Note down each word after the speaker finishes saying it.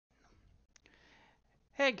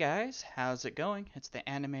Hey guys, how's it going? It's the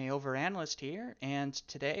Anime Overanalyst here, and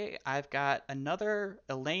today I've got another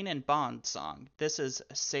Elain and Bond song. This is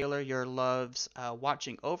Sailor Your Love's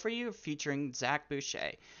Watching Over You featuring Zach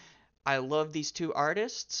Boucher. I love these two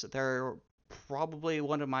artists. They're probably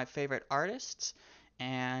one of my favorite artists,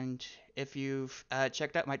 and if you've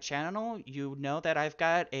checked out my channel, you know that I've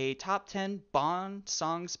got a top 10 Bond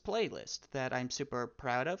songs playlist that I'm super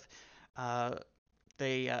proud of. Uh,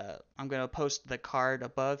 I'm gonna post the card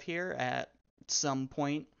above here at some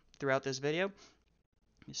point throughout this video.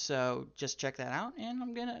 So just check that out, and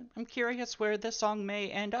I'm curious where this song may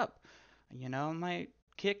end up. I might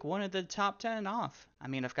kick one of the top 10 off. I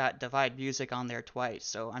mean, I've got Divide Music on there twice,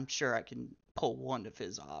 so I'm sure I can pull one of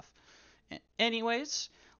his off. Anyways,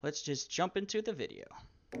 let's just jump into the video.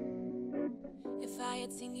 If I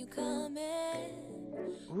had seen you coming,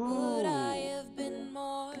 would Ooh. I have been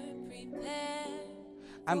more prepared?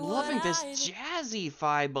 I'm loving this jazzy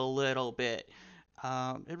vibe a little bit.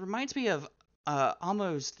 It reminds me of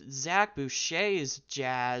almost Zach Boucher's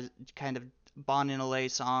jazz kind of Bon and Elain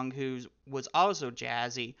song, who was also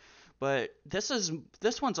jazzy, but this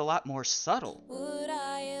one's a lot more subtle. Would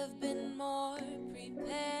I have been more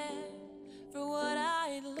prepared for what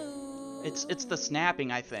I'd lose? It's the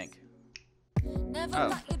snapping, I think. Never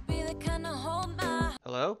thought you'd be the kind to hold my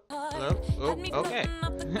Hello? heart. Hello? Oh, Had me okay. floating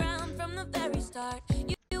off the ground from the very start.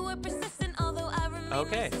 You were persistent, although I remain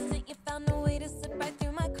Okay. resistant. You found a way to slip right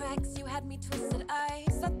through my cracks. You had me twisted. I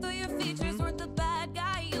saw through your features, weren't the bad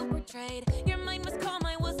guy you portrayed. Your mind was calm,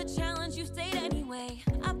 I was a challenge. You stayed anyway.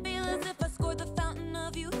 I feel as if I scored the fountain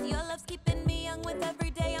of youth. Your love's keeping me young with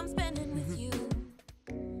every day I'm spending with you.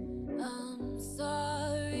 I'm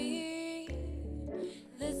sorry.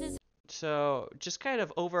 This is So, just kind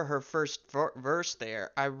of over her first verse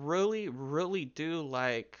there, I really do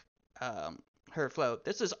like her flow.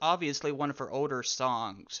 This is obviously one of her older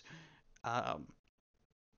songs, um,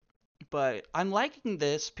 but I'm liking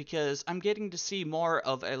this because I'm getting to see more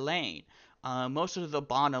of Elain. Most of the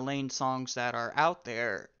Bon Elain songs that are out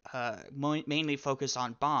there mainly focus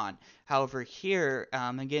on Bon. However, here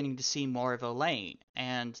I'm getting to see more of Elain,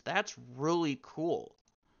 and that's really cool.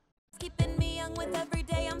 keeping me young with every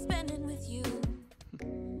day I'm spending with you.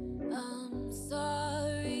 I'm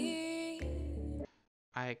sorry.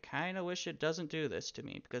 I kind of wish it doesn't do this to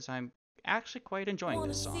me because I'm actually quite enjoying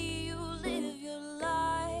Wanna this song. see you live your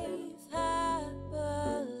life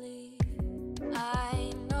happily.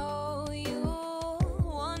 I know you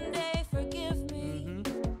one day forgive me.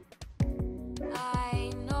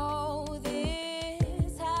 I know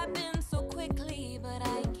this happened so quickly, but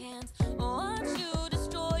I can't watch you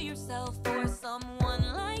destroy yourself for someone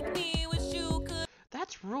like me. Wish you could.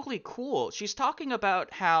 That's really cool. She's talking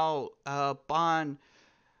about how Bon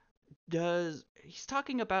does. He's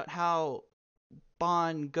talking about how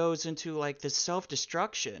Bon goes into like this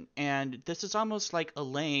self-destruction, and this is almost like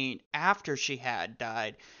Elain after she had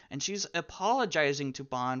died, and she's apologizing to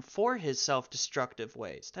Bon for his self-destructive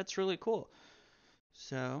ways. That's really cool.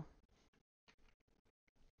 So,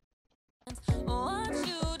 Watch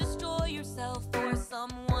you destroy yourself for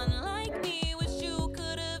someone like me. Wish you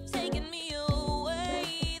could have taken me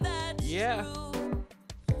away. That's yeah. true.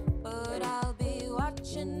 But I'll be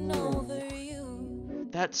watching over you.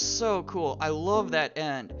 That's so cool. I love that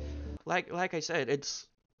end. Like I said, it's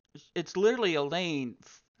literally Elain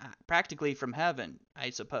practically from heaven,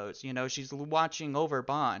 I suppose. You know, she's watching over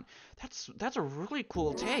Bon. That's a really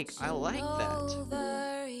cool take. I like that.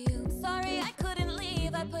 Over you. Sorry I couldn't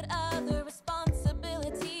leave. I put other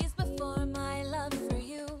responsibilities before my love for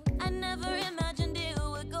you. I never imagined it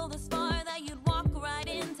would go this far, that you'd walk right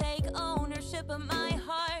in, take ownership of my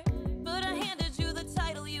heart. But I handed you the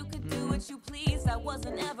title, you could do what you please. I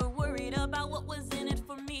wasn't ever worried about what was in it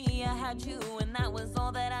for me. I had you, and that was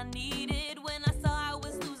all that I needed. When I saw I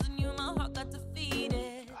was losing you, my heart got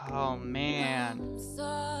defeated. Oh man. I'm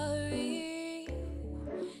sorry.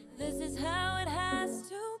 This is how it has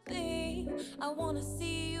to be. I wanna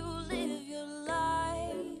see you live your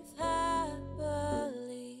life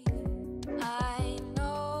happily. I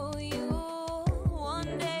know you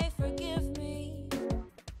one day forgive me.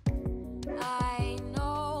 I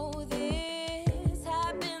know this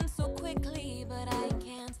happened so quickly, but I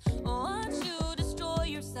can't watch you destroy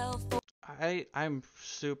yourself. I'm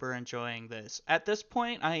super enjoying this. At this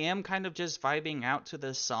point, I am kind of just vibing out to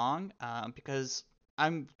this song because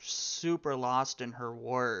I'm super lost in her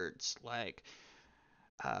words. Like,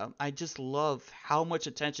 I just love how much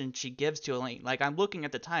attention she gives to Elain. Like, I'm looking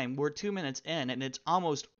at the time, we're 2 minutes in, and it's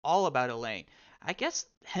almost all about Elain. I guess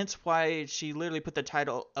hence why she literally put the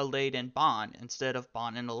title Elain and Bond instead of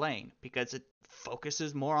Bond and Elain, because it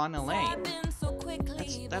focuses more on Elain.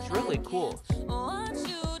 That's really cool.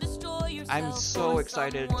 I'm so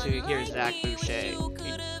excited to hear Zach Boucher.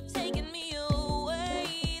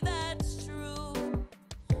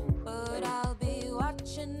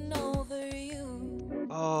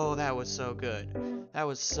 Oh, that was so good. That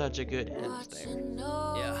was such a good hint there.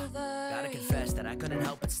 Yeah, gotta confess that I couldn't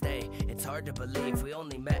help but stay. It's hard to believe we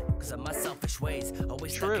only met because of my selfish ways.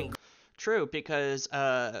 Always True, because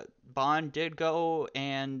Bond did go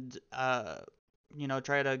and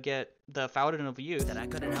try to get the Fountain of Youth. That I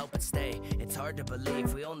couldn't help but stay. It's hard to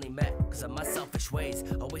believe we only met because of my selfish ways.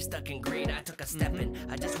 Always stuck in green, I took a step in.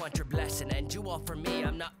 I just want your blessing and you all for me.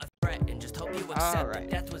 I'm not a threat and just hope you accept that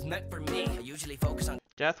death was meant for me. I usually focus on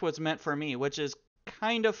death was meant for me, which is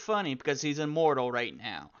kind of funny because he's immortal right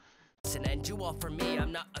now. And you all for me,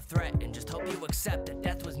 I'm not a threat and just hope you accept that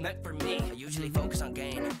death was meant for me. I usually focus on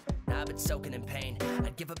gain. Now I've been soaking in pain.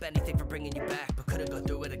 I'd give up anything for bringing you back, but couldn't go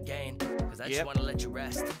through it again. Cause I just want to let you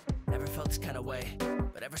rest. Never felt this kind of way,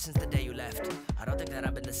 but ever since the day you left, I don't think that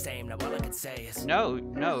I've been the same. Now all I can say is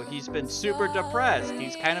No, he's been super depressed.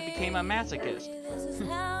 He's kind of became a masochist. This is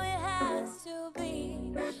how it has to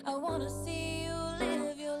be. I wanna see you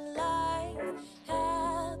live your life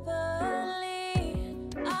happily.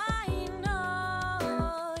 I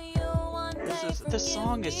know you want this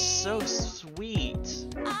song is so sweet.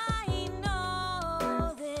 I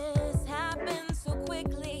know this happened so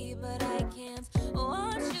quickly, but I can't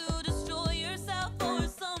watch you destroy yourself for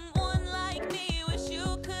someone like me. Wish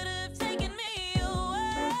you could have taken me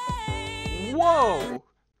away. Whoa!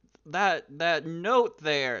 That note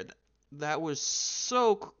there, that was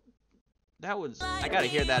so. I gotta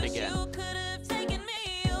hear that again.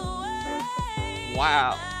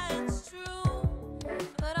 Wow.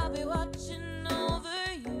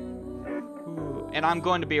 And I'm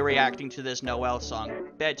going to be reacting to this Noel song.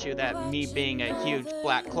 Bet you that, me being a huge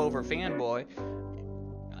Black Clover fanboy,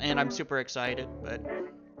 and I'm super excited, but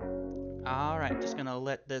alright, just gonna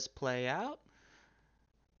let this play out.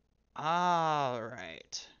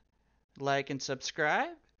 Alright. Like and subscribe.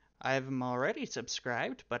 I haven't already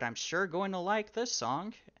subscribed, but I'm sure going to like this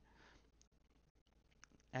song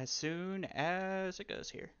as soon as it goes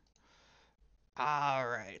here.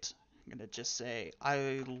 Alright. I'm gonna just say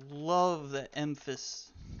I love the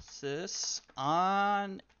emphasis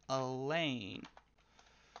on Elain.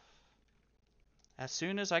 As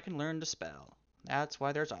soon as I can learn to spell. That's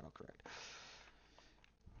why there's autocorrect.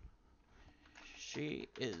 She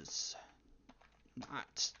is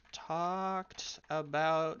not talked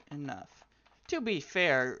about enough. To be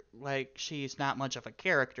fair, like, she's not much of a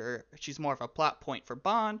character. She's more of a plot point for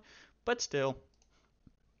Bond, but still,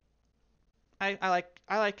 I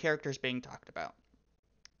like characters being talked about.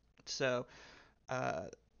 So,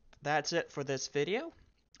 that's it for this video.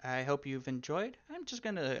 I hope you've enjoyed. I'm just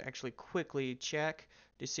gonna actually quickly check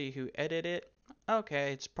to see who edited it.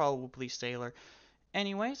 Okay, it's probably Sailor.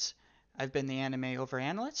 Anyways, I've been the Anime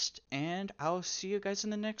Overanalyst, and I'll see you guys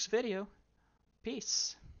in the next video.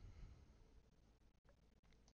 Peace.